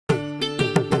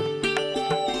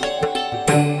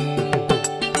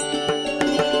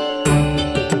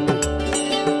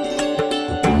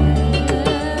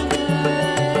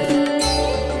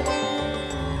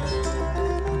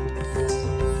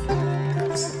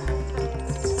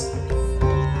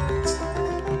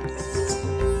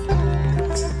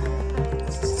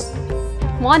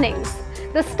Mornings,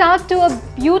 the start to a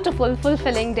beautiful,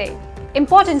 fulfilling day.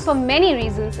 Important for many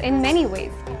reasons in many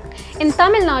ways. In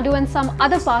Tamil Nadu and some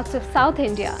other parts of South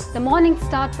India, the mornings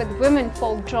start with women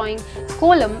folk drawing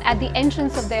kolam at the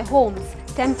entrance of their homes,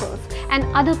 temples and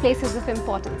other places of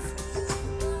importance.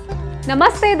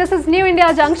 Namaste, this is New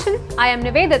India Junction. I am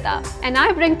Nivedita and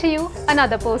I bring to you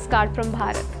another postcard from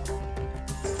Bharat.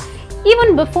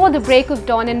 Even before the break of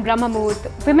dawn in Brahma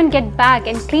Muhurt, women get back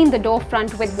and clean the door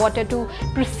front with water to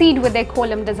proceed with their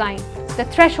kolam design. The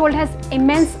threshold has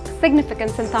immense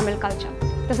significance in Tamil culture.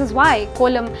 This is why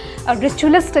kolam, a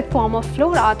ritualistic form of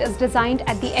floor art, is designed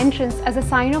at the entrance as a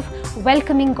sign of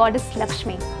welcoming goddess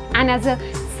Lakshmi and as a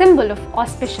symbol of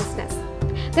auspiciousness.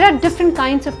 There are different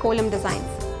kinds of kolam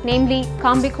designs, namely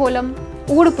Kambi kolam,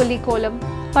 Udupulli kolam,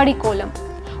 Padi kolam.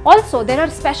 Also, there are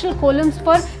special kolams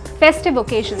for festive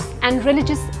occasions and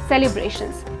religious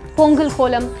celebrations. Pongal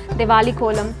kolam, Diwali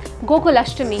kolam,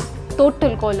 Gokulashtami,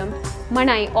 Tottul kolam,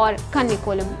 Manai or Kanni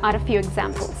kolam are a few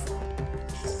examples.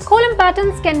 Kolam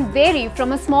patterns can vary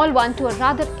from a small one to a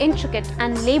rather intricate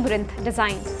and labyrinth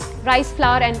design. Rice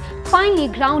flour and finely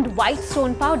ground white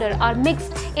stone powder are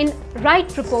mixed in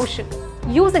right proportion.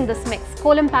 Using this mix,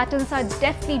 kolam patterns are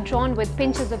deftly drawn with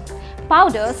pinches of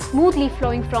powder smoothly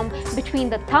flowing from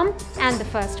between the thumb and the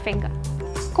first finger.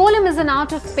 Kolam is an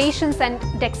art of patience and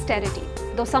dexterity.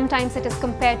 Though sometimes it is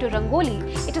compared to Rangoli,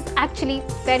 it is actually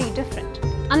very different.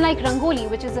 Unlike Rangoli,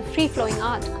 which is a free-flowing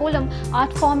art, kolam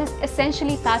art form is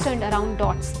essentially patterned around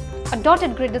dots. A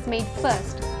dotted grid is made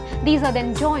first. These are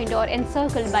then joined or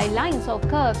encircled by lines or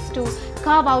curves to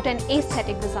carve out an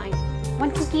aesthetic design.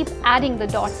 One can keep adding the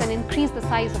dots and increase the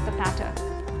size of the pattern.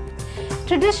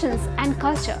 Traditions and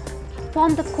culture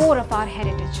form the core of our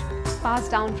heritage.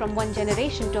 Passed down from one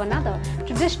generation to another,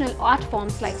 traditional art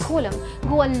forms like kolam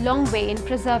go a long way in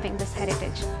preserving this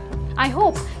heritage. I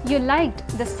hope you liked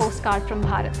this postcard from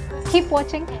Bharat. Keep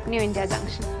watching New India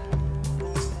Junction.